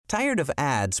Tired of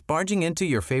ads barging into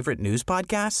your favorite news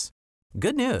podcasts?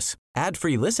 Good news.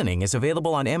 Ad-free listening is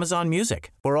available on Amazon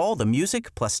Music for all the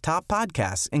music plus top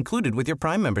podcasts included with your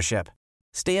Prime membership.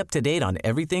 Stay up to date on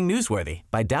everything newsworthy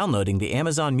by downloading the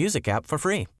Amazon Music app for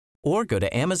free or go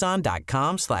to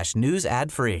amazon.com/news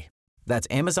ad free. That's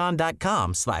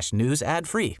amazon.com/news ad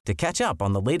free to catch up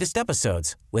on the latest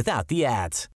episodes without the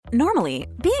ads. Normally,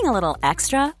 being a little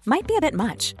extra might be a bit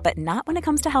much, but not when it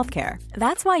comes to healthcare.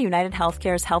 That's why United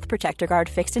Healthcare's Health Protector Guard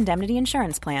fixed indemnity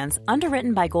insurance plans,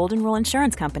 underwritten by Golden Rule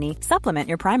Insurance Company, supplement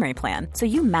your primary plan so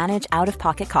you manage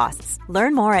out-of-pocket costs.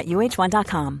 Learn more at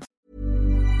uh1.com.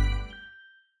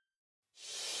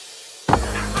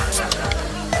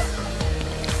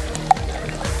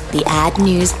 The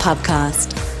AdNews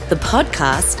Podcast, the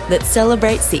podcast that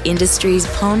celebrates the industry's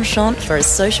penchant for a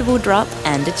sociable drop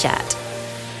and a chat.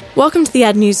 Welcome to the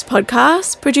AdNews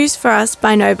Podcast, produced for us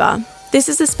by Nova. This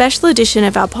is a special edition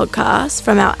of our podcast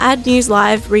from our AdNews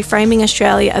Live Reframing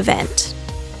Australia event.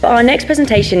 Our next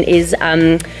presentation is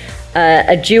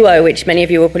a duo which many of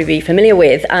you will probably be familiar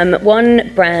with. One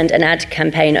brand and ad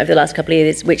campaign over the last couple of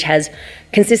years which has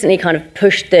consistently kind of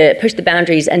pushed the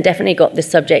boundaries and definitely got the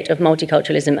subject of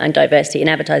multiculturalism and diversity in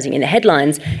advertising in the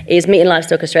headlines is Meat and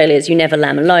Livestock Australia's You Never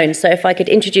Lamb Alone. So if I could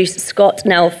introduce Scott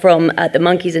now from the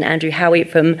Monkeys and Andrew Howie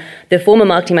from the former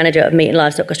marketing manager of Meat and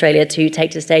Livestock Australia to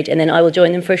take to the stage, and then I will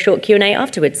join them for a short Q&A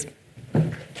afterwards.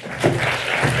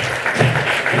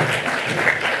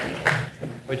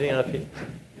 We're doing it up here?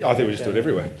 I think we just do it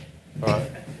everywhere. All right.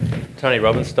 Tony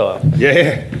Robbins style.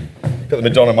 Yeah. Got the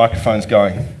Madonna microphones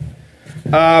going.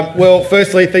 Well,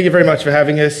 firstly, thank you very much for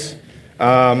having us.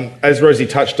 As Rosie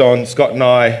touched on, Scott and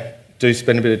I do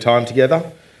spend a bit of time together.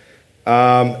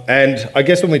 And I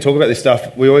guess when we talk about this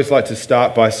stuff, we always like to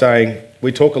start by saying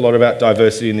we talk a lot about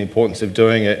diversity and the importance of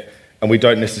doing it, and we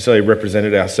don't necessarily represent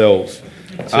it ourselves.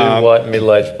 Two white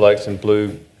middle-aged blokes in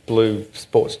blue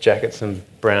sports jackets and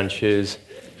brown shoes.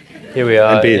 Here we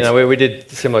are. You know, we did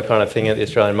a similar kind of thing at the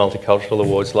Australian Multicultural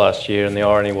Awards last year, and the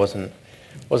irony wasn't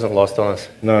lost on us.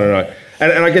 No.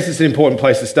 And I guess it's an important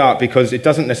place to start because it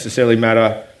doesn't necessarily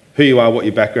matter who you are, what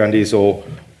your background is, or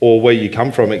where you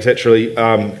come from, etc. You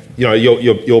know,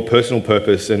 your personal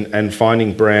purpose and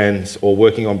finding brands or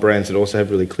working on brands that also have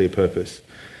really clear purpose.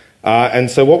 And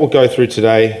so what we'll go through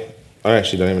today, I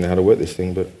actually don't even know how to work this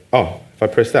thing, but if I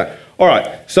press that. All right,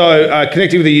 so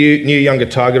connecting with a new younger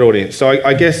target audience. So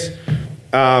I guess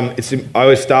I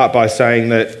always start by saying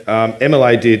that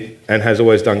MLA did and has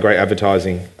always done great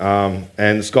advertising.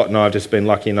 And Scott and I have just been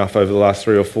lucky enough over the last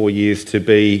 3 or 4 years to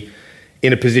be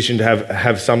in a position to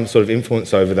have some sort of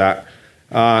influence over that.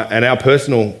 And our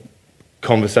personal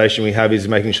conversation we have is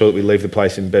making sure that we leave the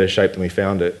place in better shape than we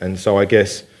found it. And so I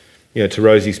guess, you know, to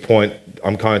Rosie's point,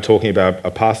 I'm kind of talking about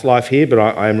a past life here, but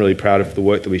I am really proud of the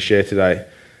work that we share today.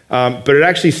 But it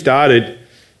actually started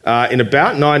in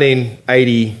about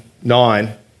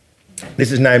 1989.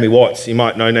 This is Naomi Watts. You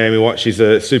might know Naomi Watts. She's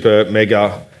a super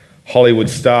mega Hollywood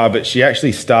star, but she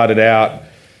actually started out,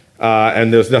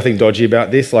 and there was nothing dodgy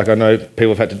about this. Like, I know people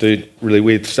have had to do really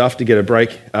weird stuff to get a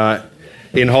break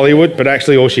in Hollywood, but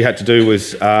actually all she had to do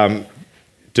was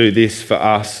do this for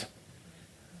us.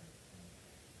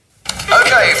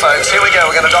 Okay, folks, here we go.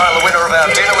 We're going to dial the winner of our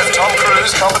Dinner with Tom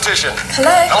Cruise competition.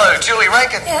 Hello, Julie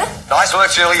Rankin. Yeah? Nice work,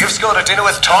 Julie. You've scored a dinner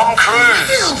with Tom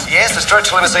Cruise. Yes, the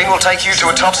stretch limousine will take you to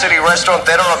a top city restaurant,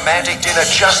 then a romantic dinner,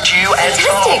 just you and Fantastic.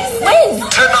 Tom. When?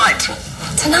 Tonight.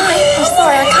 Tonight? I'm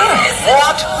sorry, I can't.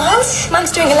 What?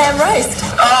 Mum's doing a lamb roast.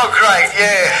 Oh, great,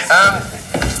 yeah. I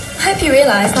hope you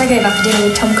realise I gave up a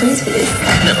dinner with Tom Cruise for this.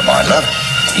 Never mind, love.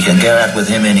 You can go out with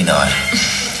him any night.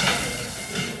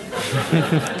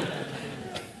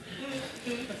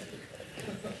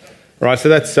 Right, so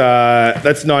that's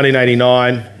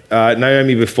 1989.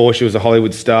 Naomi before she was a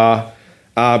Hollywood star,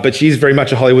 but she's very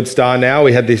much a Hollywood star now.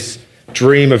 We had this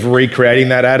dream of recreating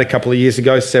that ad a couple of years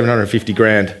ago,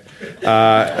 $750,000.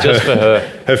 Just for her.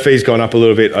 Her fee's gone up a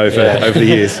little bit over the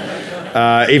years.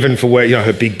 Even for where, you know,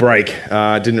 her big break,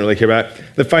 didn't really care about it.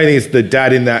 The funny thing is the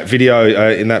dad in that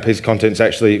video, in that piece of content, is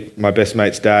actually my best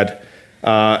mate's dad.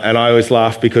 And I always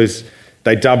laugh because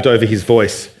they dubbed over his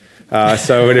voice.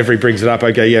 So whenever he brings it up,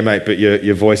 I go, yeah, mate, but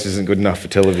your voice isn't good enough for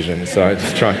television. So I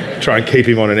just try and keep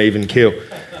him on an even keel.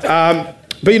 But,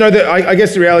 you know, I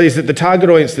guess the reality is that the target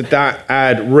audience that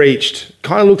ad reached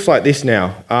kind of looks like this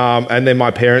now. And they're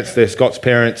my parents, they're Scott's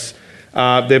parents.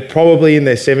 They're probably in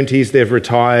their 70s, they've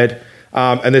retired.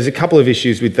 And there's a couple of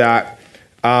issues with that.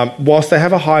 Whilst they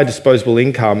have a higher disposable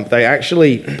income, they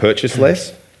actually purchase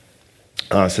less.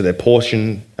 So their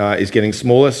portion is getting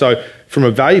smaller. So from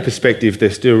a value perspective, they're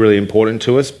still really important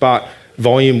to us. But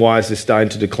volume-wise, they're starting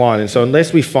to decline. And so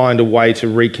unless we find a way to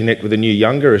reconnect with a new,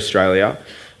 younger Australia,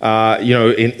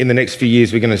 in the next few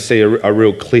years, we're going to see a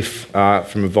real cliff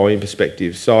from a volume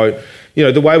perspective. So,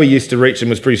 the way we used to reach them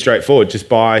was pretty straightforward. Just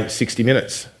buy 60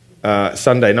 Minutes.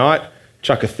 Sunday night,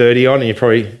 chuck a 30 on, and you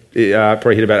probably hit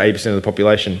about 80% of the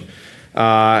population.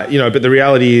 But the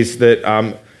reality is that,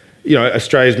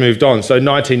 Australia's moved on. So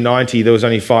 1990, there was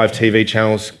only 5 TV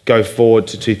channels. Go forward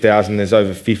to 2000, there's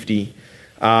over 50.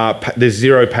 There's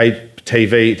zero paid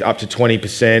TV, up to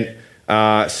 20%.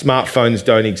 Smartphones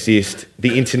don't exist.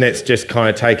 The internet's just kind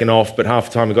of taken off, but half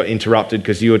the time it got interrupted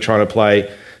because you were trying to play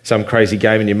some crazy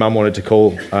game and your mum wanted to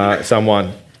call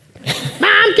someone.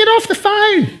 Mum, get off the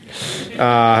phone!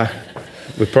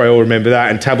 We probably all remember that.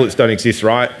 And tablets don't exist,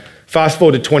 right? Fast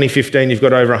forward to 2015, you've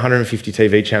got over 150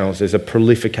 TV channels. There's a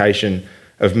proliferation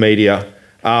of media.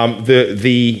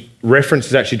 The reference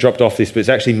has actually dropped off this, but it's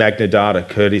actually Magna Data,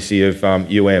 courtesy of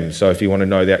So if you want to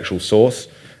know the actual source,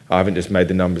 I haven't just made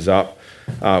the numbers up,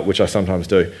 which I sometimes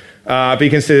do. But you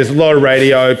can see there's a lot of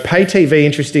radio. Pay TV,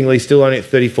 interestingly, still only at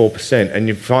 34%, and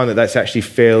you find that that's actually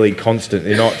fairly constant.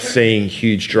 They're not seeing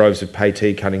huge droves of pay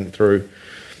TV cutting through.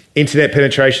 Internet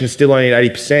penetration is still only at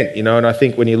 80%, and I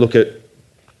think when you look at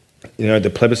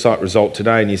the plebiscite result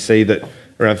today and you see that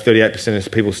around 38%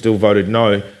 of people still voted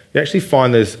no, you actually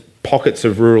find there's pockets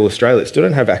of rural Australia that still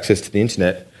don't have access to the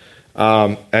internet.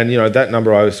 And that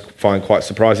number I always find quite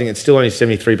surprising. It's still only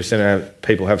 73% of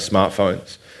people have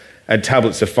smartphones, and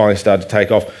tablets have finally started to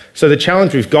take off. So the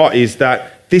challenge we've got is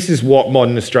that this is what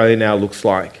modern Australia now looks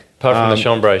like. Apart from the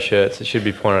chambray shirts, it should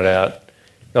be pointed out,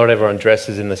 not everyone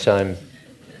dresses in the same shirt.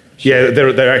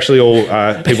 Yeah, they're actually all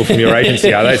people from your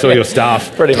agency, are they? It's all your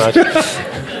staff. Pretty much.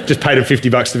 Just paid them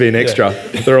 $50 to be an extra.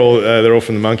 Yeah. They're all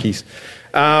from the Monkeys.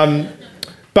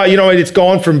 But it's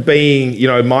gone from being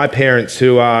my parents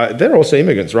who they're also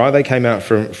immigrants, right? They came out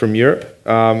from Europe,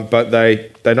 but they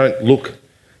don't look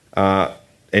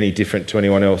any different to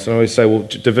anyone else. And I always say, well,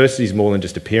 diversity is more than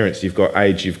just appearance. You've got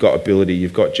age, you've got ability,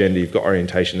 you've got gender, you've got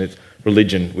orientation. It's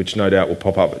religion, which no doubt will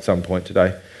pop up at some point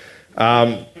today.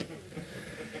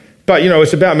 But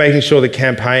it's about making sure the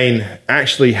campaign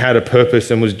actually had a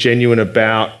purpose and was genuine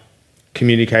about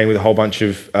communicating with a whole bunch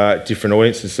of different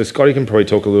audiences. So Scotty can probably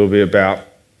talk a little bit about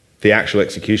the actual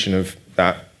execution of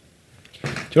that. Do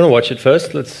you want to watch it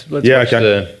first? Let's watch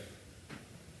okay.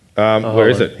 Where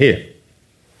is it? Here.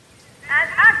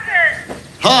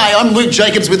 Hi, I'm Luke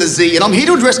Jacobs with a Z, and I'm here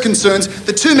to address concerns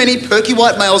that too many perky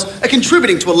white males are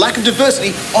contributing to a lack of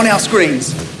diversity on our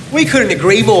screens. We couldn't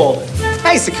agree more.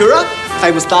 Hey, Sakura.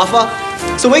 Hey, Mustafa.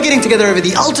 So we're getting together over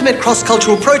the ultimate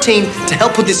cross-cultural protein to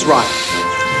help put this right.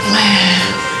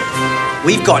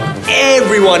 We've got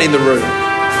everyone in the room.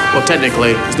 Well,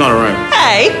 technically, it's not a room.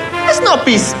 Hey, let's not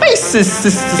be spaces.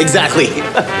 Exactly.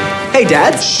 Hey,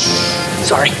 Dad. Shh.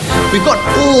 Sorry. We've got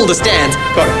all the stands.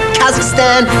 Got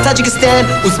Kazakhstan, Tajikistan,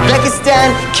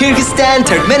 Uzbekistan, Kyrgyzstan,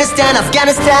 Turkmenistan,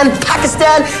 Afghanistan,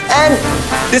 Pakistan, and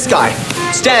this guy,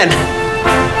 Stan.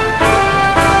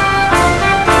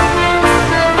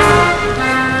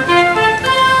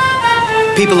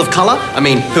 People of colour? I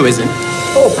mean, who isn't?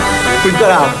 Oh, we've got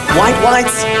our white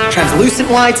whites, translucent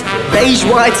whites, beige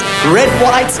whites, red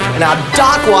whites, and our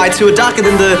dark whites who are darker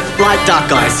than the light dark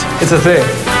guys. It's a thing.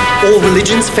 All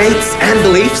religions, faiths, and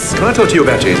beliefs. Can I talk to you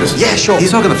about Jesus? Yeah, sure.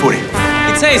 He's not going to footy.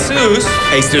 It's Jesus.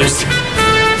 Jesus.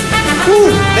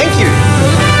 Ooh, thank you.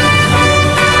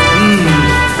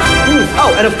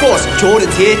 Oh, and of course,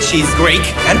 Jordan's here. She's Greek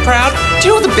and proud. Do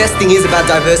you know what the best thing is about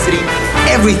diversity?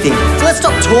 Everything. So let's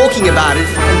stop talking about it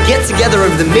and get together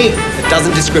over the meat that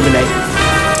doesn't discriminate.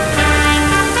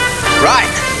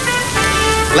 Right.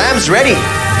 Lamb's ready.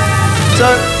 So,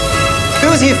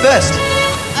 who was here first?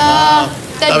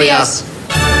 That'd be us.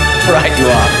 Right, you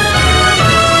are.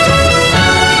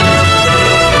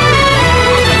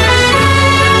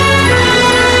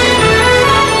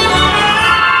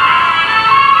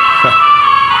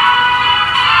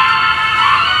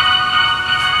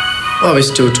 Are we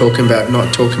still talking about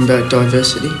not talking about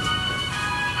diversity?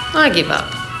 I give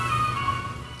up.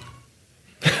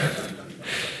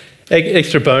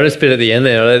 Extra bonus bit at the end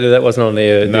there. That wasn't on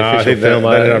the official I think film.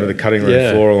 That ended up on the cutting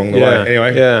room floor along the way.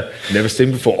 Anyway, never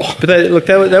seen before. But that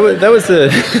was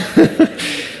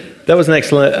that was an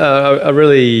excellent, a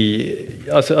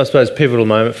really, I suppose, pivotal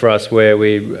moment for us where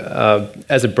we,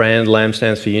 as a brand, Lamb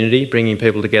stands for unity, bringing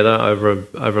people together over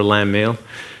a lamb meal,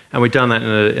 and we've done that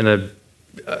in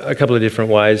a couple of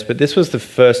different ways. But this was the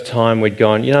first time we'd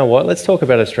gone, you know what? Let's talk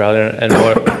about Australia and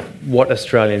what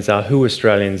Australians are, who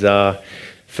Australians are.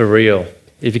 For real.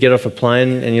 If you get off a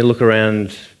plane and you look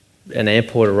around an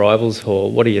airport arrivals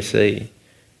hall, what do you see?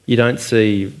 You don't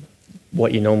see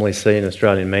what you normally see in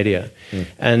Australian media.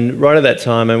 And right at that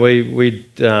time, and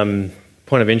we'd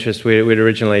point of interest, we'd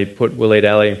originally put Waleed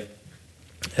Ali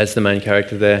as the main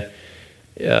character there,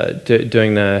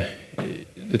 doing the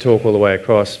talk all the way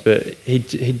across. But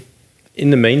he in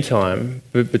the meantime,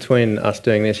 between us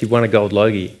doing this, he won a gold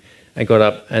Logie and got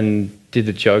up and did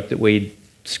the joke that we'd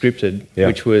scripted,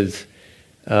 which was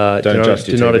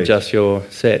do not adjust your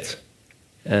sets.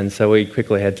 And so we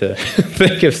quickly had to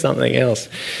think of something else.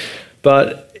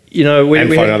 But, you know... we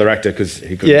find another actor, because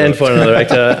he couldn't and find another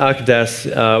actor.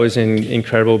 Arkadas was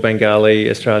incredible, Bengali,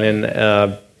 Australian,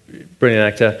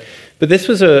 brilliant actor. But this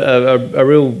was a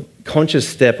real conscious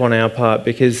step on our part,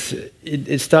 because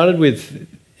it started with...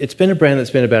 It's been a brand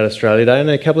that's been about Australia Day, and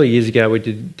a couple of years ago we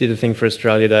did a thing for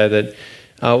Australia Day that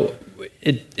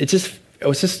it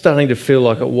was just starting to feel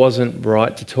like it wasn't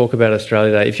right to talk about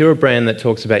Australia Day. If you're a brand that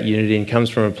talks about unity and comes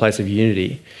from a place of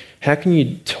unity, how can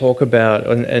you talk about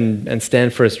and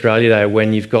stand for Australia Day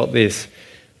when you've got this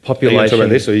population? Are you talking about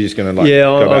this, or are you just going to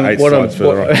go about 8 slides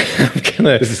further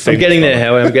right? I'm getting there,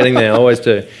 Howie. I'm getting there. I always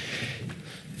do.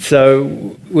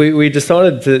 So we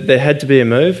decided that there had to be a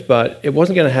move, but it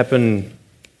wasn't going to happen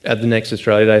at the next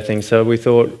Australia Day thing. So we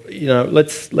thought, you know,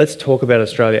 let's talk about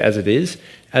Australia as it is,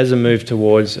 as a move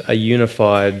towards a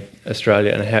unified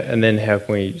Australia, and then how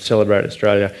can we celebrate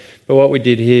Australia. But what we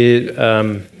did here,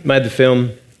 made the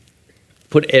film,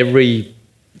 put every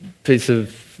piece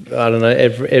of,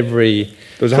 every...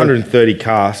 There was 130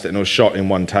 cast, and it was shot in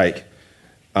one take.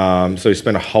 So we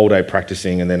spent a whole day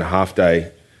practicing and then a half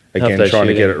day trying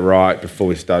to get it right before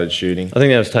we started shooting. I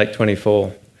think that was take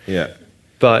 24. Yeah.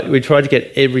 But we tried to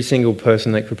get every single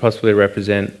person that could possibly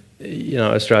represent, you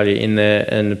know, Australia in there,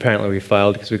 and apparently we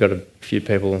failed because we got a few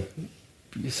people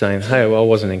saying, hey, well, I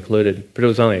wasn't included, but it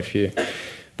was only a few.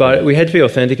 But we had to be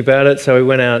authentic about it, so we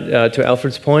went out to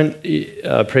Alfred's Point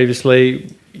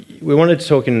previously. We wanted to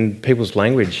talk in people's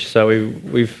language, so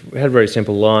we had a very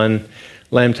simple line,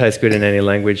 lamb tastes good in any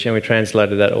language, and we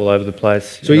translated that all over the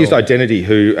place. So we used Identity,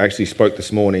 who actually spoke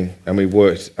this morning, and we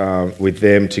worked with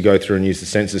them to go through and use the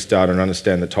census data and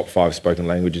understand the top 5 spoken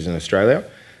languages in Australia.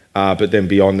 But then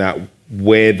beyond that,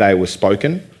 where they were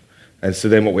spoken. And so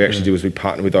then what we actually did was we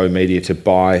partnered with oOh!media to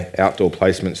buy outdoor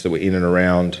placements that were in and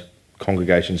around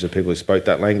congregations of people who spoke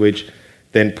that language,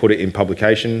 then put it in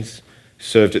publications,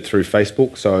 served it through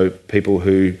Facebook. So people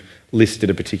who listed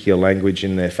a particular language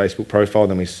in their Facebook profile,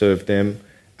 then we served them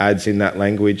ads in that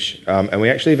language. And we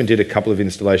actually even did a couple of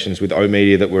installations with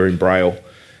oOh!media that were in Braille.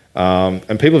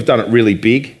 And people have done it really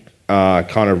big,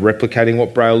 kind of replicating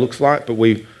what Braille looks like, but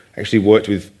we actually worked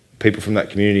with people from that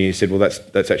community who said, well,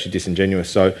 that's actually disingenuous.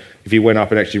 So if you went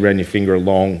up and actually ran your finger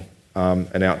along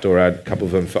an outdoor ad, a couple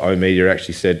of them for oOh!media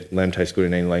actually said, lamb tastes good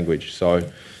in any language. So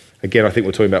again, I think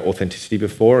we're talking about authenticity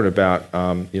before and about,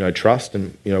 trust.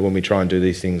 And, when we try and do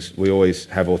these things, we always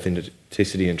have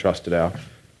authenticity and trust at our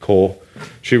core.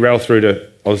 Should we rail through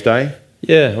to Oz Day?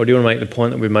 Yeah, or do you want to make the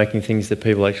point that we're making things that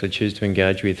people actually choose to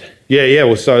engage with? Yeah.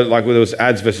 Well, so there was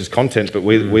ads versus content, but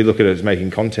we look at it as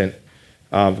making content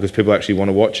because people actually want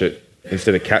to watch it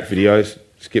instead of cat videos.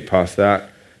 Skip past that.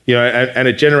 And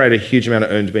it generated a huge amount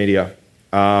of earned media.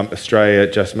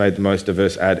 Australia just made the most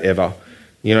diverse ad ever.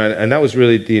 And that was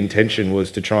really the intention,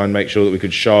 was to try and make sure that we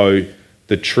could show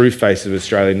the true face of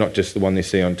Australia, not just the one they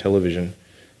see on television.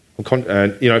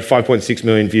 5.6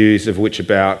 million views, of which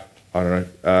about,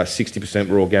 60%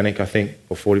 were organic, I think,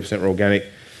 or 40% were organic.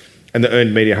 And the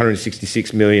earned media,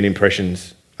 166 million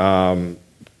impressions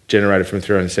generated from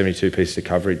 372 pieces of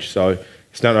coverage. So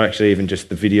it's not actually even just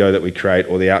the video that we create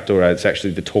or the outdoor ad, it's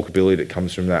actually the talkability that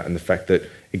comes from that and the fact that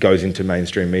it goes into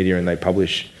mainstream media and they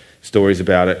publish stories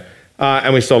about it.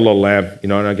 And we sold a lot of lamb,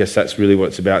 and I guess that's really what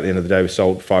it's about at the end of the day. We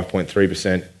sold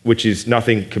 5.3%, which is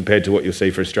nothing compared to what you'll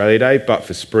see for Australia Day, but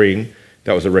for spring,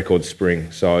 that was a record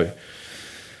spring. So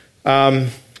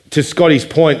to Scotty's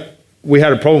point, we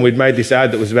had a problem. We'd made this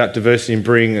ad that was about diversity and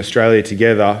bringing Australia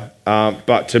together,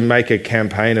 but to make a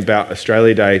campaign about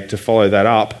Australia Day to follow that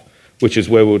up, which is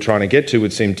where we were trying to get to,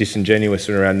 would seem disingenuous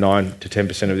when around 9 to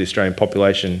 10% of the Australian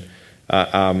population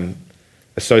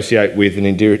associate with an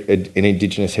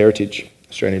Indigenous heritage,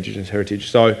 Australian Indigenous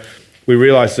heritage. So we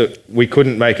realised that we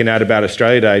couldn't make an ad about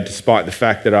Australia Day, despite the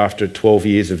fact that after 12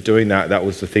 years of doing that, that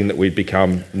was the thing that we'd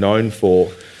become known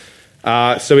for.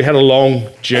 So we had a long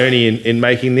journey in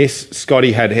making this.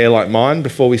 Scotty had hair like mine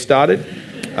before we started.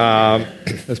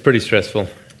 That's pretty stressful.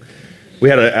 We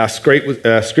had our script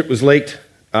was leaked,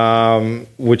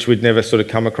 which we'd never sort of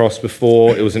come across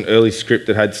before. It was an early script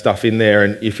that had stuff in there,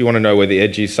 and if you want to know where the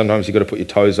edge is, sometimes you've got to put your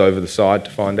toes over the side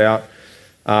to find out.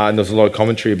 And there was a lot of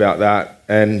commentary about that.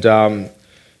 And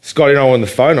Scotty and I were on the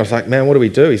phone. I was like, man, what do we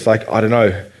do? He's like, I don't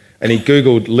know. And he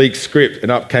Googled leaked script,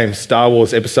 and up came Star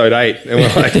Wars Episode 8. And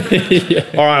we're like,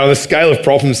 all right, on the scale of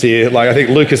problems here, like I think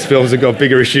Lucasfilms have got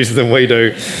bigger issues than we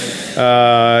do.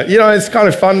 It's kind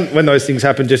of fun when those things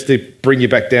happen, just to bring you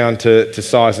back down to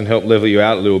size and help level you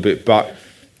out a little bit. But,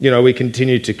 we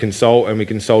continued to consult, and we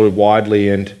consulted widely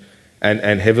and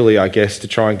heavily, I guess, to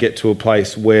try and get to a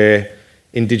place where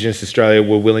Indigenous Australia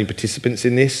were willing participants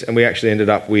in this. And we actually ended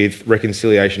up with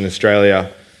Reconciliation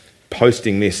Australia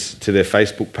posting this to their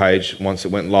Facebook page once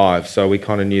it went live. So we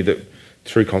kind of knew that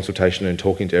through consultation and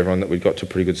talking to everyone that we'd got to a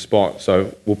pretty good spot.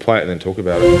 So we'll play it and then talk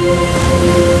about it.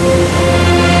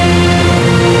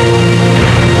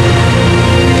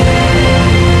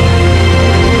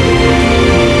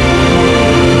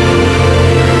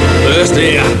 First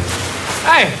here.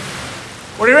 Hey,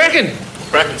 what do you reckon?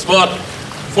 Cracking spot.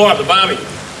 Fire up the barbie.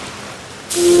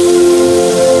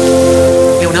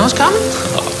 Anyone else coming?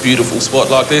 Oh, a beautiful spot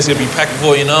like this, it'll be packed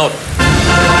before you know it.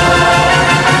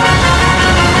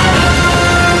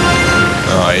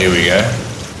 Oh, here we go.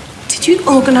 Did you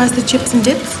organise the chips and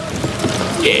dips?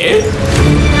 Yeah.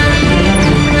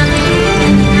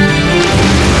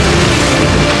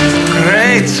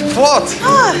 Great spot.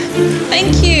 Oh,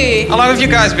 thank you. How long have you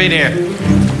guys been here?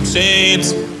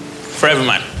 Since forever,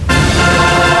 mate.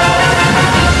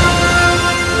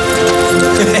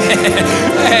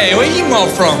 Hey, where are you all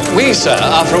from? We, sir,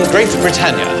 are from Great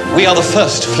Britannia. We are the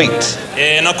first fleet.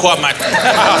 Yeah, not quite, mate.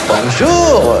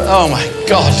 Bonjour. Oh my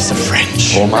God, it's the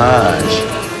French. Fromage.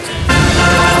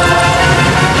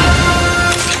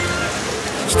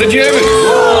 Did you ever?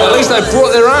 Oh, at least they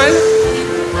brought their own.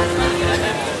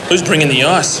 Who's bringing the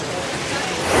ice?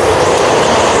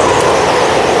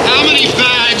 How many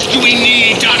bags do we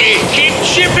need, Dougie? Keep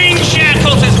shipping,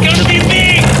 Shackles. It's going to be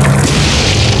big.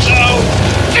 So,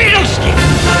 fiddlestick.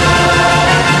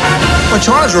 My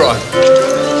China's right.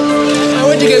 Hey,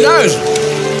 where'd you get those?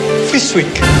 This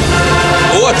week.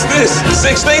 What's this?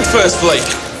 16th First Fleet.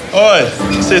 Oi,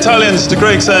 it's the Italians, the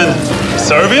Greeks and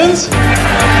Serbians?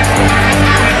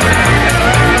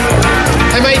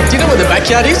 Hey mate, do you know where the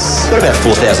backyard is? Got about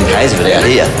 4,000 k's of it out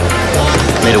here.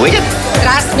 Need a wicket?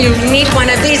 Trust me, we need one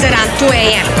of these around 2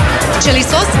 a.m. Chili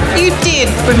sauce? You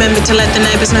did remember to let the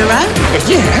neighbours know, right?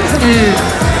 Yeah.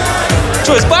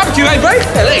 So it's barbecue, eh, bro?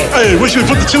 Hey, where should we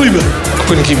put the chili, man? I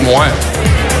couldn't keep them quiet.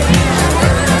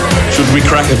 Should we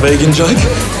crack a vegan joke?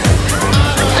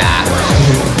 Nah.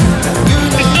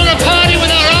 It's not a party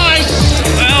without ice.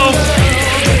 Well,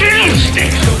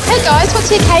 fiddlestick. Hey guys,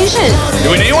 what's the occasion? Do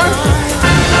we need one?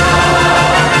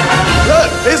 Look,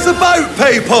 it's the boat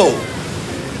people.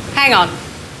 Hang on.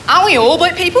 Aren't we all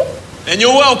boat people? And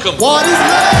you're welcome. What is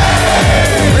that?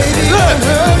 Look,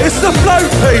 it's the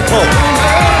float people.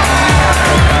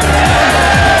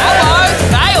 Hello,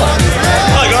 Dale.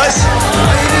 Hi, guys.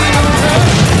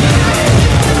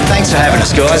 Thanks for having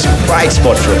us, guys. Great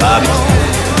spot for a barbie.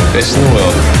 Best in the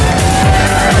world.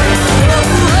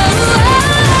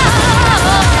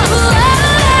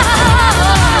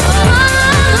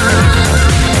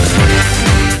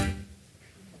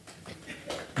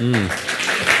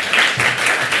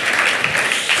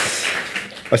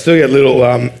 I still get little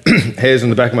hairs on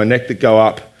the back of my neck that go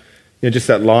up. Just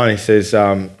that line, he says,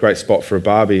 great spot for a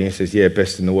barbie. And he says, yeah,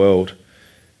 best in the world.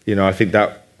 I think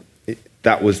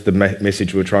that was the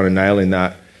message we were trying to nail in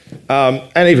that.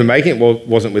 And even making it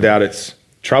wasn't without its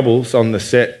troubles on the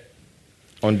set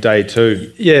on day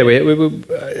 2. Yeah, we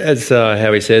as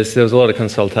Howie says, there was a lot of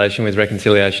consultation with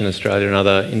Reconciliation Australia and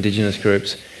other Indigenous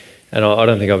groups. And I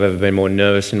don't think I've ever been more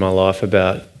nervous in my life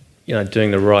about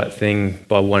doing the right thing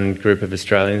by one group of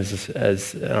Australians,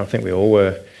 and I think we all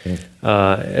were,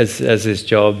 as this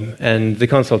job. And the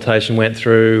consultation went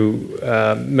through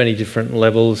many different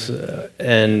levels,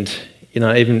 and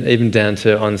even down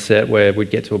to on set where we'd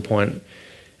get to a point,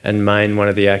 and one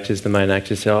of the main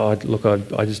actors said, "Oh, look,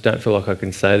 I just don't feel like I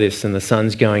can say this, and the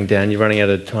sun's going down, you're running out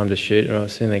of time to shoot." And I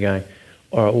was sitting there going,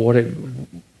 "All right,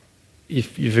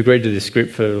 you've agreed to this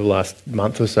script for the last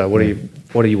month or so. What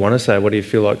do you want to say? What do you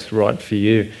feel like's right for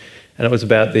you?" And it was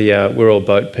about we're all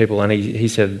boat people. And he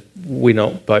said, "We're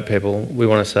not boat people. We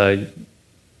want to say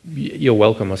you're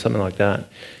welcome," or something like that.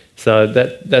 So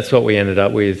that's what we ended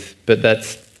up with. But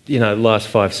that's the last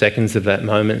 5 seconds of that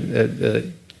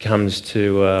moment comes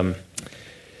to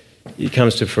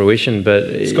fruition.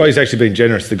 But Scotty's actually been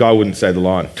generous. The guy wouldn't say the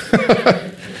line.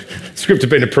 Script had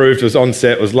been approved, it was on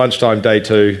set, it was lunchtime day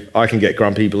 2. I can get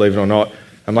grumpy, believe it or not.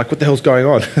 I'm like, what the hell's going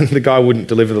on? And the guy wouldn't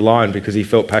deliver the line because he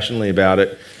felt passionately about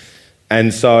it.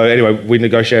 And so anyway, we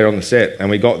negotiated on the set and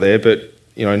we got there, but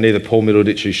neither Paul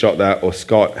Middleditch, who shot that, or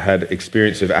Scott had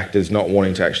experience of actors not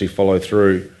wanting to actually follow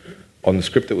through on the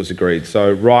script that was agreed.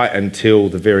 So right until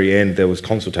the very end, there was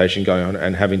consultation going on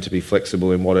and having to be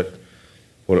flexible in what it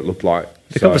looked like.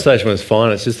 The conversation was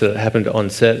fine. It's just that it happened on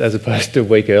set as opposed to a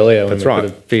week earlier when we could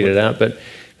have figured it out. But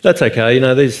that's okay.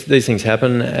 These things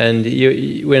happen, and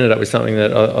we ended up with something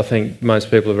that I think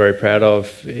most people are very proud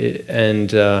of.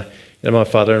 And my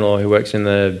father-in-law, who works in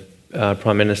the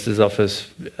Prime Minister's office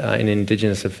in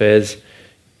Indigenous Affairs,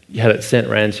 had it sent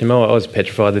round to him. I was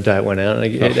petrified the day it went out.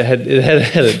 It had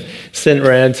it sent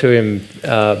round to him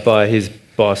by his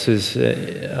boss, who's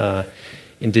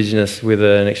Indigenous, with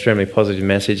an extremely positive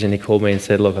message, and he called me and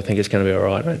said, "Look, I think it's going to be all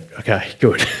right." I went, "Okay,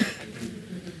 good."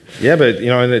 Yeah, but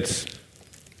and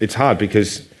it's hard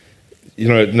because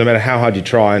no matter how hard you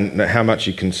try and how much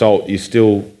you consult, you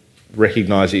still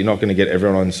recognise that you're not going to get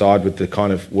everyone on side with the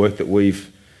kind of work that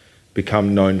we've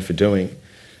become known for doing.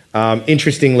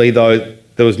 Interestingly, though,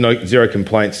 there was zero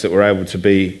complaints that were able to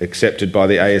be accepted by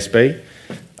the ASB.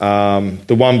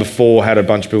 The one before had a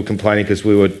bunch of people complaining because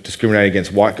we were discriminating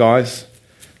against white guys,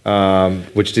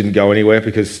 which didn't go anywhere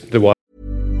because the white...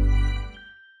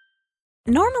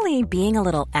 Normally, being a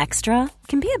little extra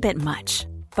can be a bit much.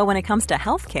 But when it comes to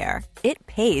healthcare, it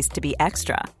pays to be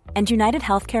extra. And United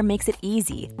Healthcare makes it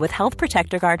easy with Health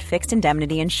Protector Guard fixed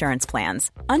indemnity insurance plans.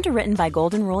 Underwritten by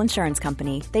Golden Rule Insurance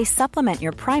Company, they supplement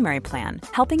your primary plan,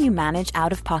 helping you manage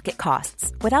out-of-pocket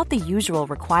costs without the usual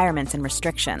requirements and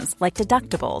restrictions like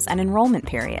deductibles and enrollment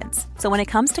periods. So when it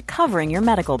comes to covering your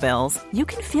medical bills, you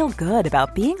can feel good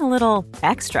about being a little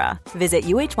extra. Visit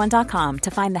uh1.com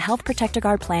to find the Health Protector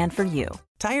Guard plan for you.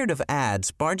 Tired of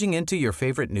ads barging into your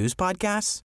favorite news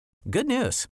podcasts? Good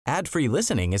news. Ad-free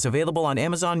listening is available on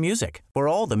Amazon Music for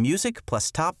all the music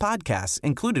plus top podcasts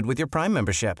included with your Prime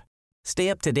membership. Stay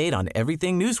up to date on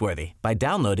everything newsworthy by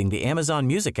downloading the Amazon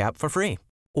Music app for free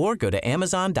or go to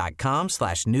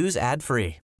amazon.com/news ad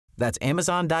free. That's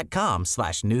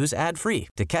amazon.com/news ad free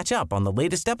to catch up on the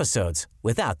latest episodes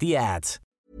without the ads.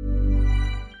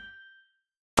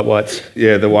 Whites.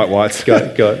 Yeah, the whites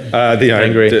got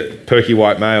angry. The perky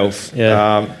white males.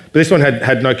 Yeah. But this one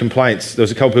had no complaints. There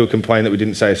was a couple of people complained that we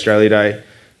didn't say Australia Day.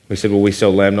 We said, well, we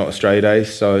sell lamb, not Australia Day,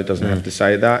 so it doesn't have to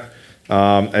say that.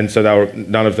 And so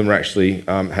none of them were actually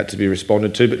had to be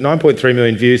responded to. But 9.3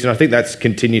 million views, and I think that's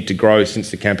continued to grow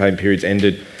since the campaign period's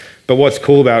ended. But what's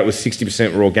cool about it was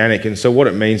 60% were organic, and so what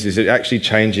it means is it actually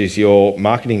changes your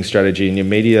marketing strategy and your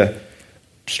media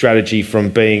strategy from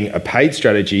being a paid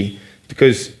strategy,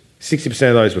 because 60%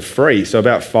 of those were free, so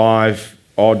about 5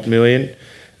 odd million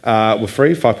were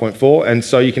free, 5.4, and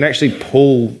so you can actually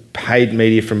pull paid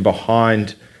media from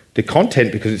behind the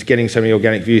content because it's getting so many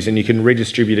organic views, and you can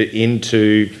redistribute it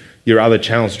into your other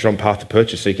channels which are on path to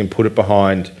purchase. So you can put it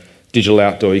behind digital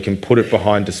outdoor, you can put it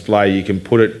behind display, you can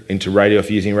put it into radio if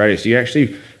you're using radio, so you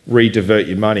actually re-divert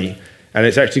your money. And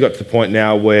it's actually got to the point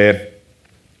now where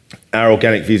our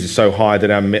organic views are so high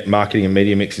that our marketing and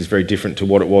media mix is very different to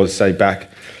what it was, say, back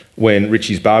when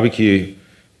Richie's Barbecue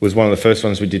was one of the first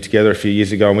ones we did together a few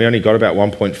years ago, and we only got about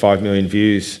 1.5 million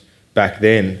views back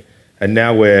then. And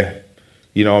now we're,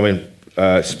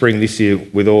 spring this year,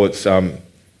 with all its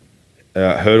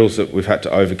hurdles that we've had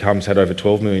to overcome, has had over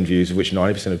 12 million views, of which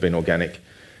 90% have been organic.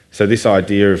 So this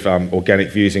idea of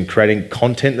organic views and creating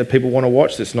content that people want to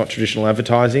watch that's not traditional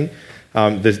advertising,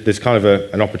 there's kind of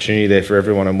an opportunity there for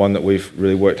everyone, and one that we've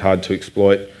really worked hard to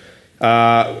exploit.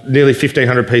 Nearly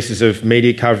 1,500 pieces of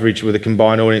media coverage with a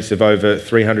combined audience of over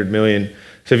 300 million.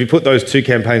 So if you put those two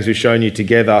campaigns we've shown you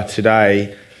together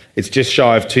today, it's just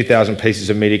shy of 2,000 pieces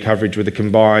of media coverage with a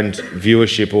combined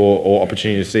viewership or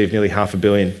opportunity to see of nearly 500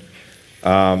 million.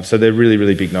 So they're really,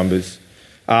 really big numbers.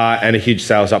 And a huge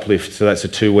sales uplift. So that's a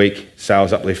 2-week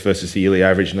sales uplift versus the yearly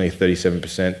average, nearly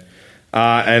 37%.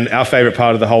 And our favourite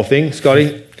part of the whole thing,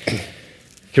 Scotty?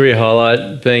 Career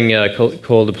highlight, being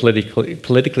called a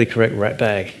politically correct rat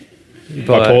bag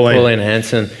by Pauline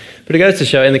Hanson. But it goes to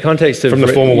show, in the context of... From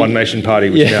the former One Nation Party,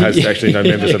 which now has actually no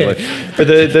members, I believe. But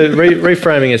the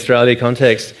reframing Australia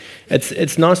context,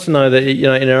 it's nice to know that,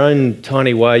 in our own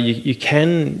tiny way, you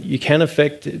can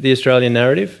affect the Australian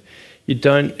narrative.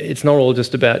 It's not all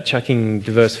just about chucking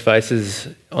diverse faces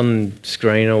on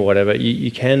screen or whatever.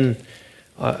 You can,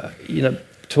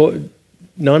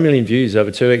 9 million views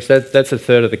over 2 weeks, that's a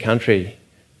third of the country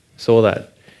saw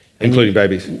that. Including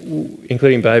babies.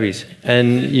 Including babies.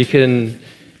 And you can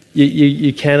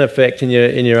affect in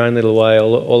your own little way,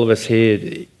 all of us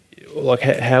here, like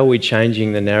how are we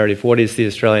changing the narrative? What is the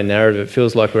Australian narrative? It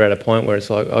feels like we're at a point where it's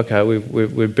like, okay,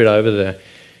 we're a bit over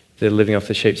the living off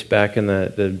the sheep's back and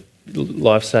the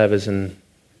lifesavers and,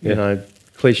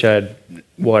 cliched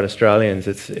white Australians.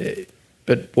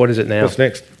 But what is it now? What's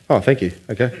next? Oh, thank you.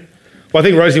 Okay. Well, I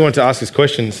think Rosie wanted to ask us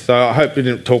questions, so I hope we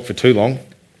didn't talk for too long.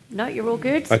 No, you're all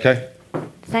good. Okay.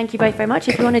 Thank you both very much.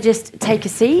 If you want to just take a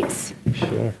seat.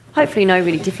 Sure. Hopefully no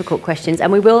really difficult questions. And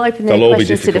we will open the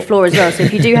questions to the floor as well. So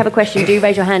if you do have a question, do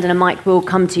raise your hand and a mic will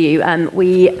come to you.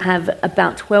 We have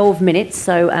about 12 minutes,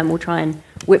 so we'll try and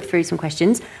whip through some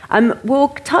questions. We'll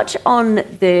touch on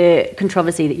the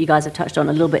controversy that you guys have touched on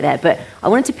a little bit there, but I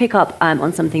wanted to pick up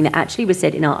on something that actually was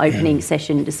said in our opening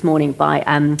session this morning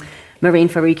by Marine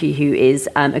Faruqi, who is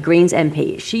a Greens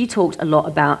MP. She talked a lot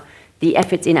about the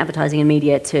efforts in advertising and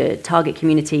media to target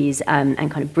communities and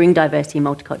kind of bring diversity and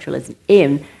multiculturalism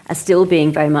in as still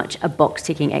being very much a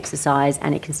box-ticking exercise,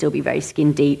 and it can still be very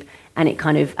skin-deep, and it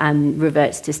kind of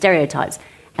reverts to stereotypes.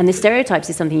 And the stereotypes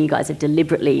is something you guys have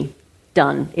deliberately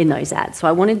done in those ads. So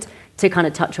I wanted to kind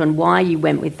of touch on why you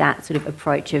went with that sort of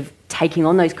approach of taking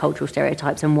on those cultural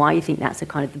stereotypes and why you think that's a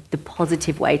kind of the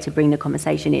positive way to bring the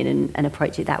conversation in and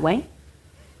approach it that way.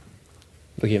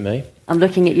 Looking at me? I'm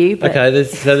looking at you. But okay,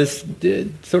 there's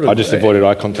sort of... I just avoided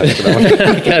eye contact for that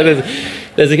one. Okay,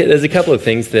 there's a couple of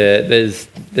things there.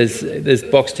 There's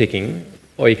box ticking,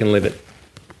 or you can live it.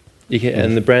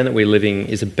 And the brand that we're living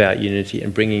is about unity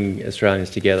and bringing Australians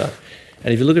together.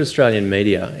 And if you look at Australian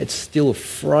media, it's still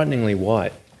frighteningly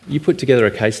white. You put together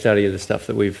a case study of the stuff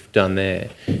that we've done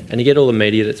there, and you get all the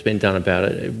media that's been done about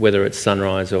it, whether it's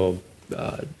Sunrise or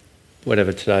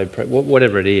whatever today,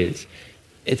 whatever it is,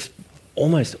 it's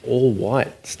almost all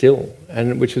white still,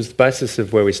 and which was the basis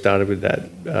of where we started with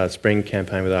that spring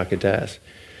campaign with Arcadas.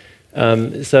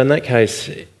 So in that case,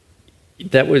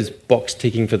 that was box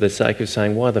ticking for the sake of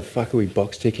saying, why the fuck are we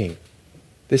box ticking?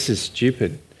 This is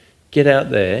stupid. Get out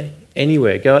there,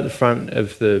 anywhere, go at the front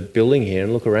of the building here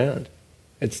and look around.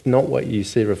 It's not what you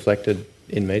see reflected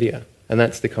in media, and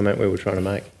that's the comment we were trying to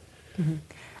make. Mm-hmm.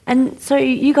 And so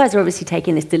you guys are obviously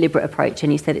taking this deliberate approach,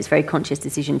 and you said it's a very conscious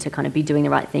decision to kind of be doing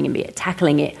the right thing and be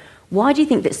tackling it. Why do you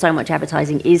think that so much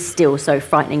advertising is still so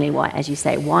frighteningly white, as you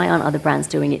say? Why aren't other brands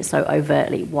doing it so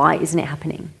overtly? Why isn't it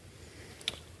happening?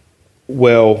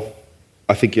 Well,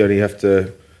 I think you only have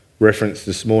to reference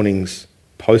this morning's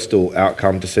postal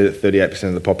outcome to see that 38%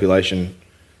 of the population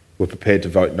were prepared to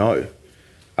vote no.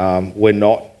 We're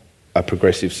not a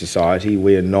progressive society.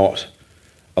 We are not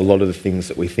a lot of the things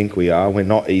that we think we are. We're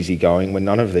not easygoing. We're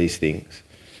none of these things.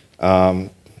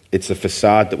 It's a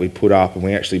facade that we put up, and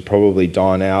we actually probably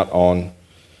dine out on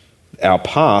our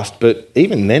past, but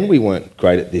even then we weren't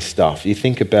great at this stuff. You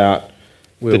think about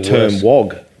the term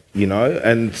WOG, you know,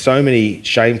 and so many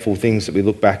shameful things that we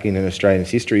look back in Australian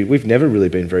history. We've never really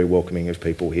been very welcoming of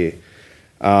people here.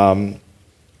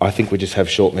 I think we just have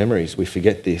short memories. We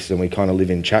forget this and we kind of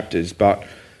live in chapters, but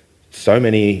so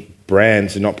many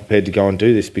brands are not prepared to go and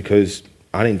do this because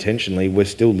unintentionally we're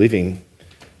still living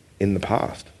in the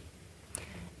past.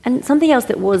 And something else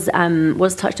that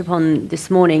was touched upon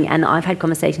this morning, and I've had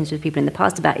conversations with people in the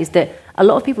past about, is that a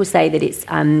lot of people say that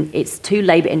it's too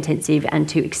labour intensive and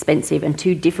too expensive and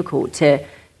too difficult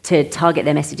to target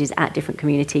their messages at different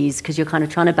communities, because you're kind of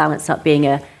trying to balance up being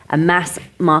a mass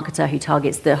marketer who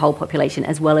targets the whole population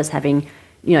as well as having,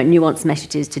 you know, nuanced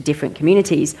messages to different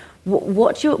communities.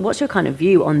 What's your kind of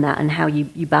view on that, and how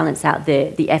you balance out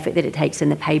the effort that it takes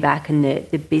and the payback and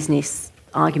the business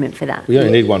argument for that? We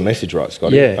only need one message, right,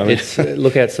 Scotty? Yeah, I mean, it's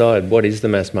look outside. What is the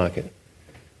mass market?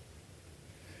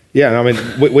 Yeah, I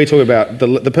mean, we talk about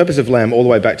the purpose of lamb all the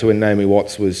way back to when Naomi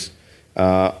Watts was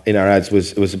in our ads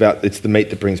was about, it's the meat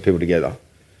that brings people together,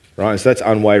 right? And so that's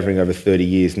unwavering over 30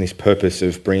 years, and this purpose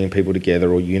of bringing people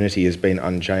together or unity has been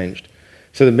unchanged.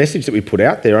 So the message that we put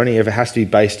out there only ever has to be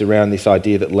based around this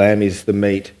idea that lamb is the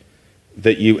meat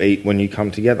that you eat when you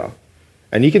come together.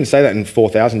 And you can say that in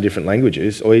 4,000 different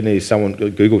languages, or you need someone,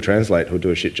 Google Translate, who'll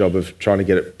do a shit job of trying to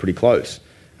get it pretty close.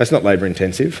 That's not labour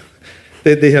intensive.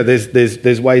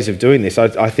 There's ways of doing this.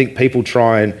 I think people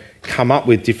try and come up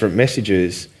with different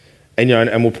messages, and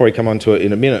and we'll probably come on to it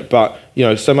in a minute, but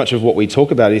so much of what we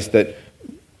talk about is that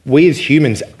we as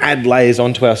humans add layers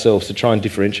onto ourselves to try and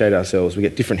differentiate ourselves. We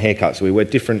get different haircuts, or we wear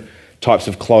different types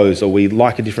of clothes, or we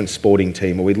like a different sporting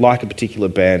team, or we like a particular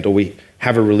band, or we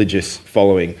have a religious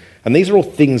following. And these are all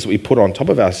things that we put on top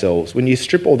of ourselves. When you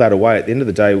strip all that away, at the end of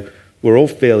the day, we're all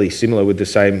fairly similar with the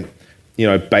same,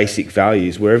 basic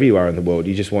values wherever you are in the world.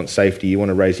 You just want safety. You want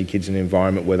to raise your kids in an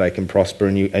environment where they can prosper,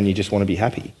 and you just want to be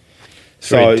happy. It's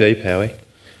very deep, Howie.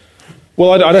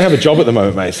 Well, I don't have a job at the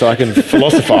moment, mate, so I can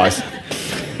philosophise.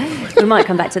 We might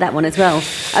come back to that one as well.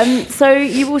 So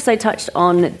you also touched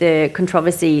on the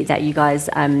controversy that you guys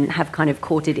have kind of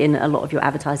courted in a lot of your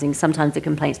advertising. Sometimes the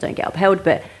complaints don't get upheld,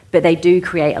 but they do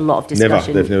create a lot of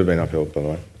discussion. They've never been upheld, by the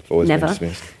way. They've always been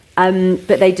dismissed.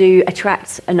 but they do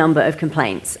attract a number of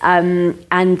complaints.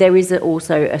 And there is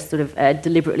also a sort of a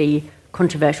deliberately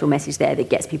controversial message there that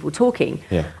gets people talking.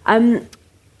 Yeah.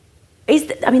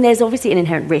 There's obviously an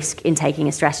inherent risk in taking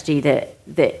a strategy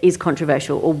that is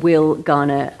controversial or will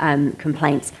garner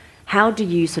complaints. How do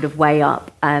you sort of weigh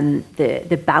up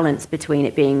the balance between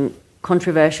it being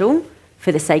controversial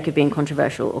for the sake of being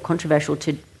controversial or controversial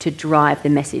to drive the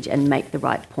message and make the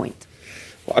right point?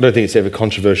 Well, I don't think it's ever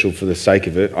controversial for the sake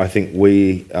of it. I think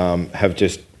we have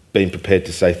just been prepared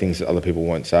to say things that other people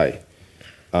won't say.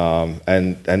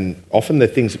 And often the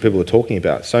things that people are talking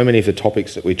about, so many of the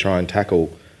topics that we try and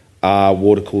tackle are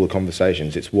water cooler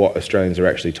conversations. It's what Australians are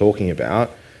actually talking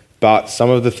about. But some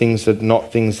of the things are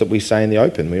not things that we say in the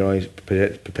open. We're always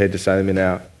prepared to say them in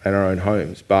our own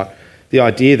homes. But the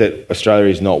idea that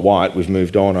Australia is not white, we've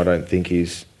moved on, I don't think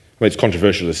is... Well, it's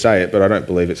controversial to say it, but I don't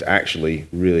believe it's actually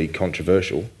really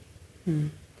controversial.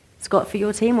 Scott, for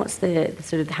your team, what's the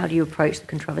sort of... How do you approach the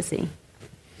controversy?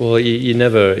 Well, you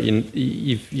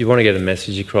want to get a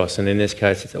message across, and in this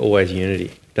case, it's always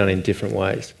unity, done in different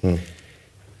ways.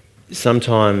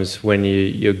 Sometimes when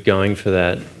you're going for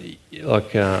that,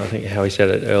 like I think Howie said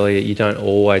it earlier, you don't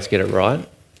always get it right,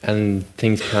 and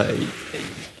things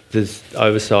there's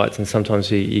oversights, and sometimes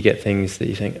you get things that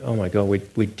you think, oh my God,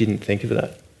 we didn't think of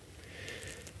that.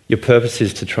 Your purpose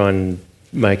is to try and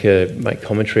make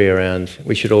commentary around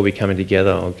we should all be coming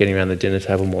together or getting around the dinner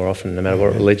table more often, no matter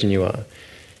what religion you are.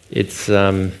 It's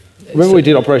remember we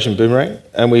did Operation Boomerang,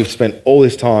 and we've spent all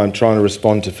this time trying to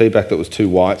respond to feedback that was too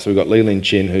white. So we got Lee Lin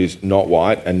Chin, who's not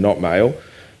white and not male,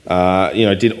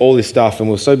 did all this stuff, and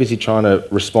we were so busy trying to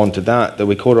respond to that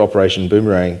we called it Operation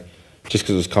Boomerang, just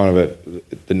because it was kind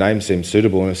of the name seemed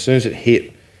suitable. And as soon as it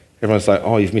hit, everyone's like,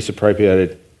 "Oh, you've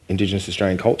misappropriated Indigenous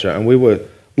Australian culture," and we were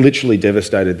literally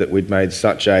devastated that we'd made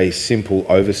such a simple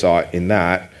oversight in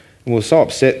that. And we were so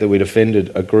upset that we'd offended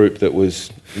a group that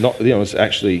was not, was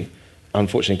actually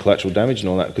unfortunately collateral damage and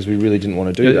all that, because we really didn't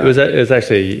want to do that. It was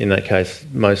actually, in that case,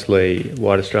 mostly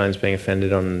white Australians being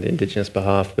offended on the Indigenous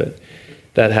behalf, but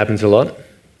that happens a lot.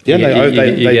 Yeah,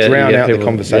 they drown out the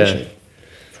conversation. Yeah.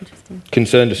 That's interesting.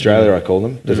 Concerned Australia, I call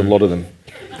them. There's a lot of them.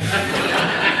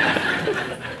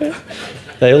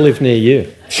 They all live near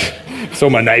you. It's all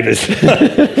my neighbours.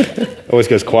 Always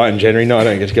goes quiet in January. No, I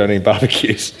don't get to go to any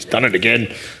barbecues. It's done it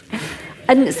again.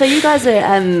 And so you guys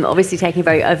are obviously taking a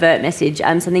very overt message.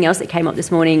 Something else that came up this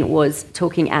morning was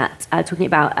talking about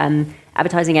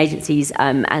advertising agencies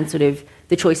and sort of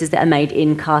the choices that are made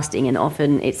in casting. And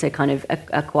often it's a kind of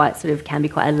a quite sort of can be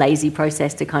quite a lazy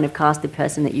process to kind of cast the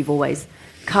person that you've always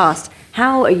cast.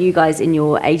 How are you guys in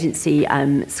your agency,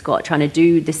 Scott, trying to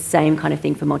do the same kind of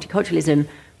thing for multiculturalism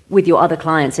with your other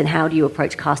clients, and how do you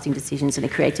approach casting decisions and the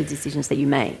creative decisions that you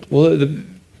make? Well,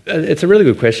 it's a really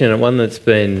good question, and one that's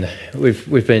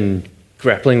we've been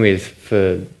grappling with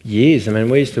for years. I mean,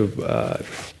 we used to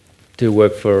do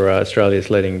work for Australia's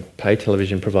leading pay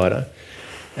television provider,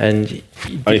 and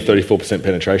only 34%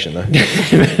 penetration though.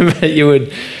 But you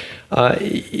would,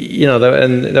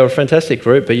 they were a fantastic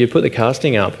group. But you put the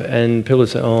casting up, and people would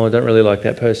say, "Oh, I don't really like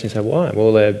that person." You say, "Why?"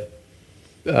 Well, they'd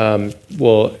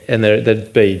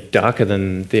be darker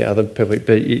than the other people.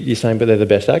 But you're saying, but they're the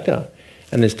best actor,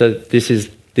 and this is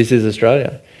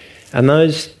Australia, and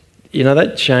those,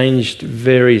 that changed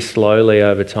very slowly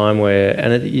over time.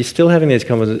 You're still having these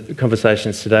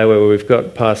conversations today, where we've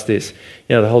got past this,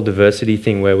 the whole diversity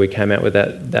thing, where we came out with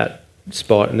that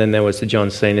spot, and then there was the John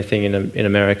Cena thing in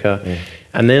America,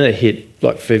 and then it hit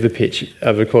like fever pitch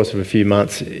over the course of a few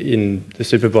months in the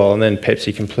Super Bowl, and then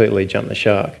Pepsi completely jumped the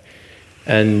shark.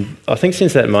 And I think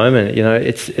since that moment,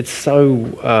 it's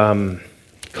so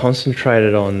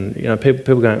concentrated on,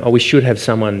 people going, "Oh, we should have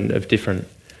someone of different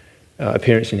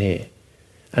appearance in here."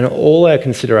 And all our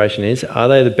consideration is, are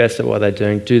they the best at what they're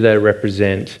doing? Do they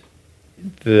represent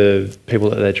the people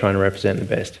that they're trying to represent the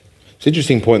best? It's an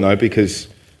interesting point, though, because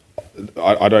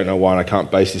I don't know why, and I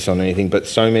can't base this on anything, but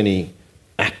so many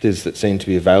actors that seem to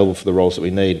be available for the roles that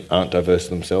we need aren't diverse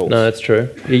themselves. No, that's true.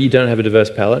 You don't have a diverse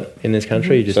palette in this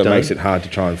country. You just so it don't. Makes it hard to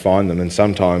try and find them, and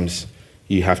sometimes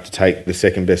you have to take the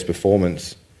second best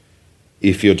performance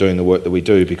if you're doing the work that we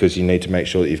do, because you need to make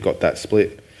sure that you've got that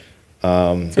split.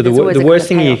 But the worst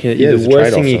thing you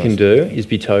can do is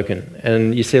be token,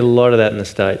 and you see a lot of that in the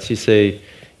States. You see,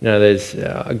 there's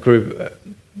a group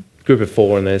of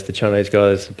four, and there's the Chinese guy,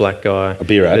 there's the black guy,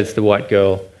 there's the white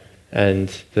girl, and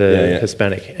the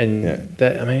Hispanic, and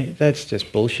that's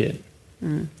just bullshit.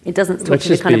 It doesn't talk to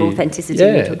the kind of authenticity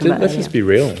you're talking about. Let's just be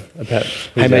real about.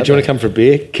 Hey mate, do you want to come for a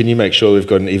beer? Can you make sure we've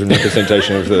got an even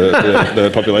representation of the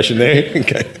population there?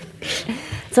 Okay.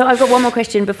 So I've got one more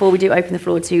question before we do open the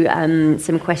floor to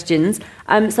some questions.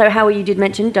 So Howie, you did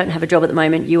mention don't have a job at the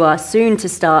moment. You are soon to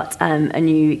start a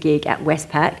new gig at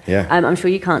Westpac. Yeah. I'm sure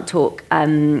you can't talk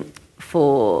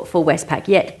for Westpac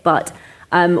yet, but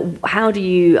how do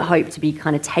you hope to be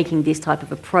kind of taking this type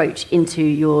of approach into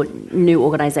your new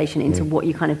organisation, into what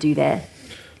you kind of do there?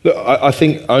 Look, I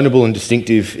think ownable and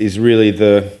distinctive is really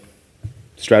the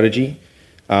strategy,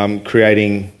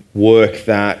 creating work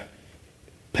that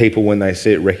people, when they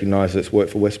see it, recognise that it's work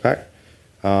for Westpac.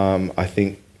 I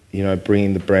think,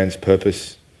 bringing the brand's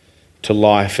purpose to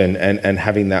life and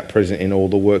having that present in all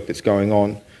the work that's going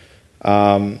on.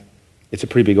 It's a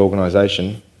pretty big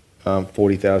organisation,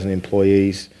 40,000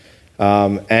 employees,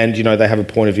 and, they have a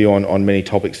point of view on many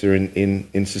topics that are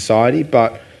in society,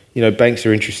 but, banks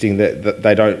are interesting that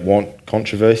they don't want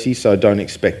controversy, so don't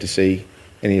expect to see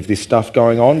any of this stuff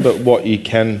going on, but what you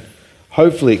can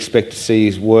hopefully expect to see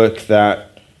is work that,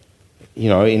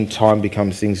 in time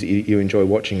becomes things that you enjoy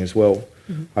watching as well.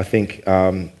 Mm-hmm. I think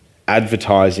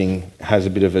advertising has a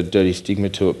bit of a dirty stigma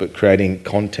to it, but creating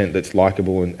content that's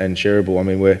likeable and shareable. I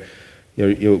mean,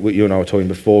 you and I were talking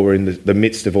before, we're in the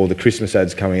midst of all the Christmas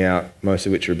ads coming out, most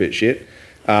of which are a bit shit.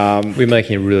 We're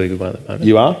making a really good one at the moment.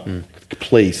 You are? Mm.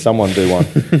 Please, someone do one.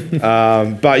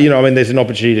 But, there's an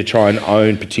opportunity to try and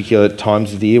own particular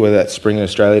times of the year, whether that's Spring and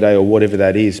Australia Day or whatever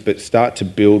that is, but start to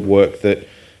build work that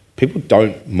people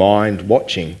don't mind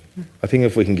watching. I think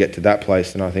if we can get to that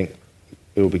place, then I think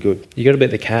it'll be good. You got to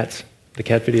bet the cat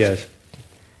videos.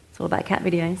 It's all about cat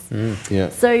videos. Yeah.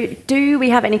 So do we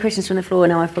have any questions from the floor?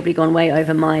 Now I've probably gone way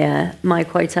over my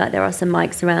quota. There are some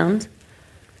mics around.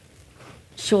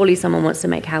 Surely someone wants to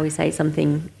make Howie say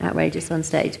something outrageous on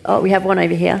stage. Oh, we have one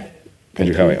over here.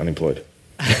 Andrew Howie, unemployed.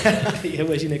 Yeah,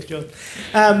 where's your next job?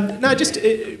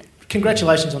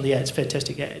 Congratulations on the ad. It's a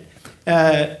fantastic ad.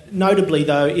 Notably,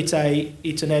 though, it's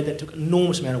an ad that took an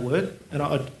enormous amount of work, and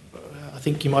I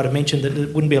think you might have mentioned that there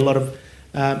wouldn't be a lot of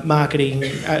marketing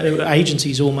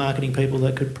agencies or marketing people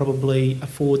that could probably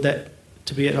afford that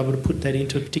to be able to put that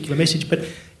into a particular message. But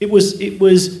it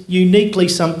was uniquely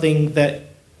something that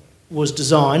was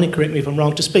designed, and correct me if I'm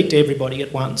wrong, to speak to everybody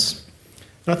at once.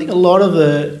 And I think a lot of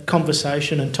the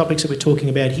conversation and topics that we're talking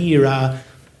about here are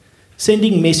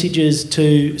sending messages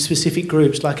to specific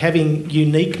groups, like having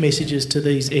unique messages to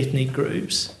these ethnic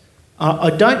groups. I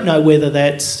don't know whether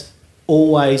that's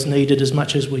always needed as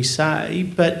much as we say,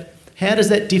 but how does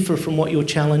that differ from what your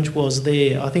challenge was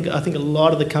there? I think a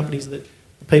lot of the companies that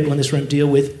the people in this room deal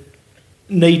with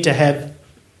need to have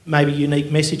maybe unique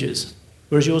messages,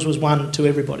 whereas yours was one to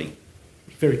everybody.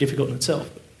 Very difficult in itself.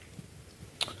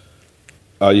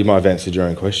 You might have answered your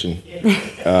own question.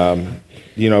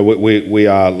 We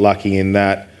are lucky in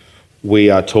that we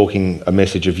are talking a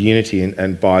message of unity,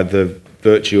 and by the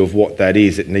virtue of what that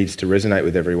is, it needs to resonate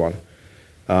with everyone.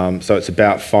 So it's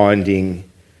about finding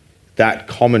that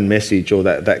common message or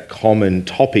that common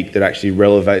topic that actually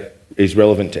is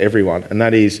relevant to everyone. And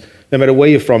that is, no matter where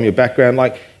you're from, your background,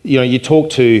 you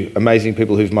talk to amazing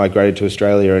people who've migrated to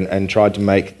Australia and tried to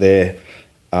make their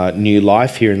new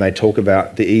life here, and they talk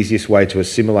about the easiest way to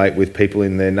assimilate with people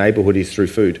in their neighbourhood is through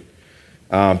food,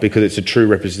 because it's a true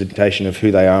representation of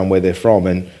who they are and where they're from.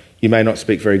 And you may not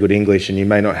speak very good English and you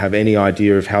may not have any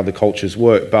idea of how the cultures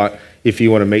work, but if you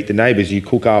want to meet the neighbours, you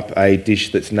cook up a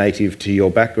dish that's native to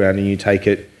your background and you take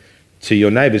it to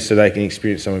your neighbours so they can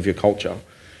experience some of your culture.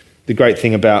 The great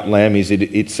thing about lamb is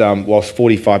it's whilst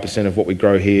 45% of what we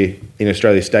grow here in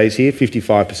Australia stays here,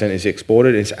 55% is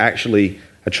exported. It's actually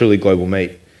a truly global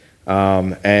meat.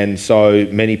 And so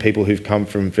many people who've come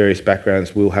from various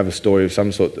backgrounds will have a story of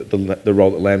some sort, the role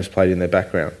that lamb's played in their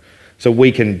background. So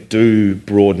we can do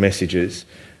broad messages.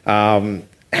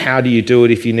 How do you do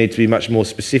it if you need to be much more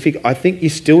specific? I think you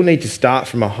still need to start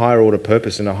from a higher order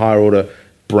purpose and a higher order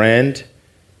brand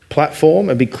platform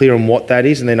and be clear on what that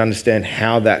is, and then understand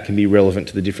how that can be relevant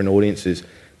to the different audiences.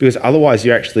 Because otherwise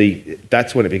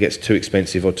that's when it gets too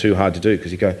expensive or too hard to do,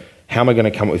 because you go, how am I going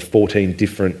to come up with 14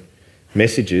 different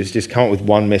messages? Just come up with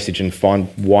one message and find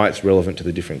why it's relevant to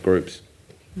the different groups.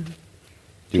 Mm-hmm.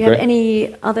 Do you have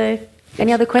any other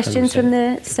questions 100%. From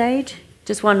the stage?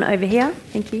 Just one over here.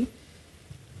 Thank you.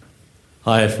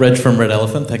 Hi, Reg from Red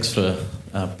Elephant. Thanks for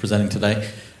presenting today.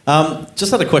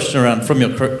 Just had a question around, from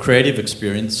your creative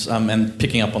experience, and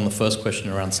picking up on the first question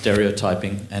around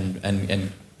stereotyping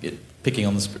and picking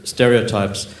on the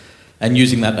stereotypes and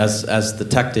using that as the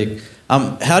tactic.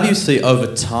 How do you see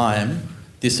over time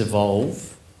this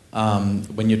evolve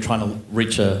when you're trying to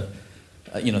reach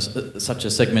such a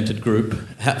segmented group?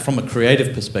 From a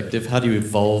creative perspective, how do you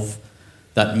evolve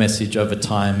that message over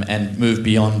time and move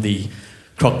beyond the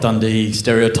Croc-Dundee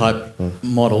stereotype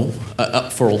model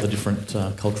for all the different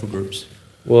cultural groups?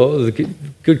 Well,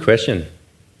 good question.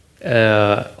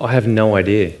 I have no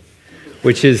idea,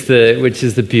 which is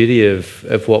the beauty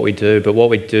of what we do. But what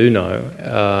we do know,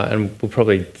 and we'll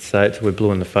probably say it till we're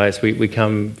blue in the face, we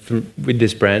come with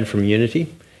this brand from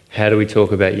unity. How do we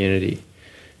talk about unity?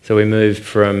 So we moved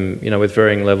from, with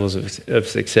varying levels of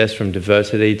success, from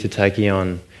diversity to taking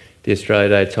on the Australia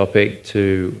Day topic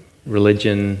to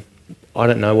religion. I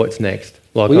don't know what's next.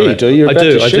 You do. I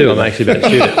do. I'm actually about to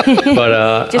shoot it.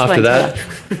 But after that,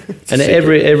 and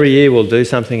every year we'll do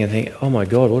something and think, oh my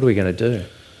God, what are we going to do?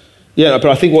 Yeah, but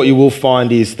I think what you will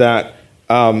find is that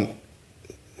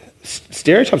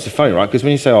stereotypes are funny, right? Because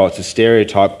when you say, it's a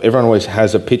stereotype, everyone always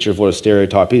has a picture of what a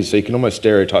stereotype is. So you can almost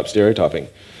stereotyping.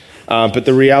 But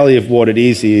the reality of what it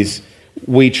is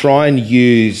we try and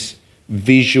use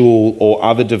visual or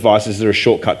other devices that are a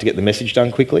shortcut to get the message done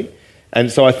quickly. And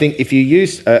so I think if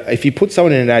you put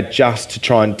someone in an ad just to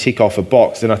try and tick off a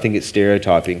box, then I think it's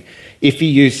stereotyping. If you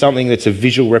use something that's a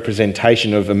visual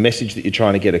representation of a message that you're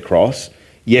trying to get across,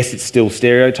 yes, it's still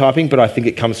stereotyping, but I think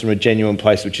it comes from a genuine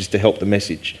place, which is to help the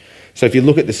message. So if you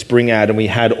look at the spring ad and we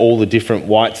had all the different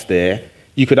whites there,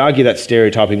 you could argue that's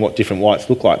stereotyping what different whites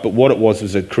look like. But what it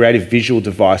was a creative visual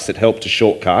device that helped to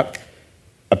shortcut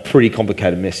a pretty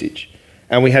complicated message.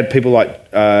 And we had people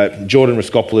like Jordan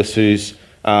Raskopoulos, who's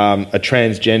a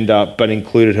transgender, but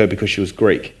included her because she was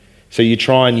Greek. So you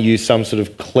try and use some sort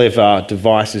of clever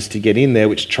devices to get in there,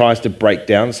 which tries to break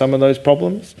down some of those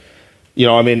problems.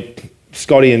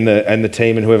 Scotty and the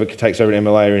team and whoever takes over at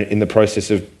MLA are in the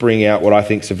process of bringing out what I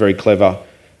think is a very clever,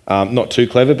 not too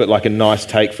clever, but like a nice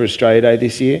take for Australia Day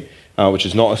this year, which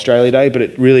is not Australia Day, but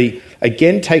it really,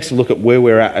 again, takes a look at where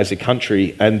we're at as a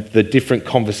country and the different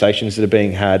conversations that are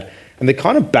being had and the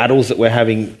kind of battles that we're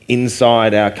having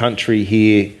inside our country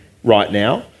here right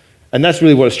now. And that's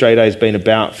really what Australia Day has been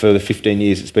about for the 15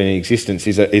 years it's been in existence,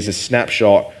 is a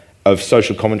snapshot of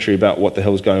social commentary about what the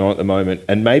hell's going on at the moment,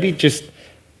 and maybe just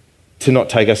to not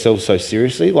take ourselves so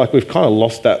seriously. Like, we've kind of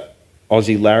lost that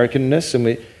Aussie larrikindness, and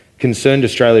we're concerned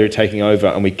Australia are taking over,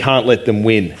 and we can't let them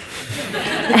win.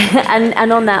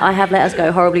 and on that, I have let us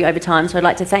go horribly over time, so I'd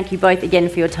like to thank you both again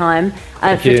for your time,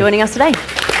 for joining us today.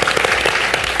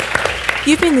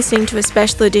 You've been listening to a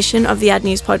special edition of the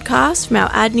AdNews Podcast from our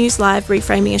AdNews Live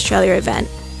Reframing Australia event.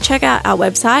 Check out our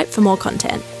website for more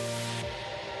content.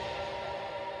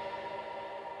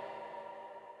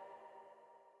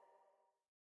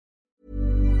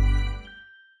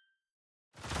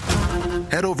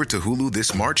 Head over to Hulu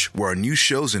this March, where our new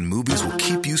shows and movies will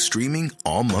keep you streaming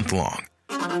all month long.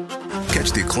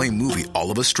 Catch the acclaimed movie All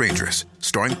of Us Strangers,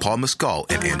 starring Paul Mescal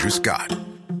and Andrew Scott.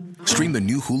 Stream the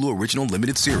new Hulu original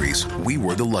limited series We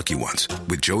Were the Lucky Ones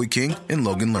with Joey King and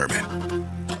Logan Lerman.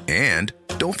 And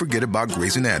don't forget about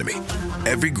Grey's Anatomy.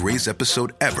 Every Grey's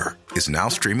episode ever is now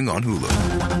streaming on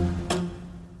Hulu.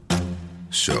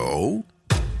 So,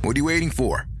 what are you waiting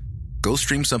for? Go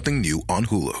stream something new on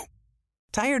Hulu.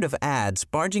 Tired of ads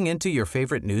barging into your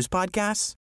favorite news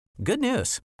podcasts? Good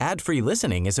news. Ad-free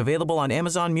listening is available on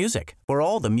Amazon Music for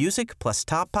all the music plus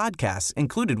top podcasts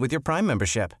included with your Prime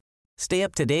membership. Stay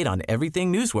up to date on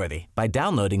everything newsworthy by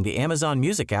downloading the Amazon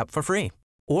Music app for free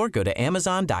or go to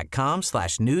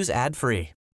amazon.com/news ad free.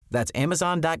 That's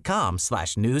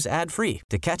amazon.com/news ad free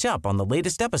to catch up on the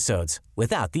latest episodes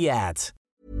without the ads.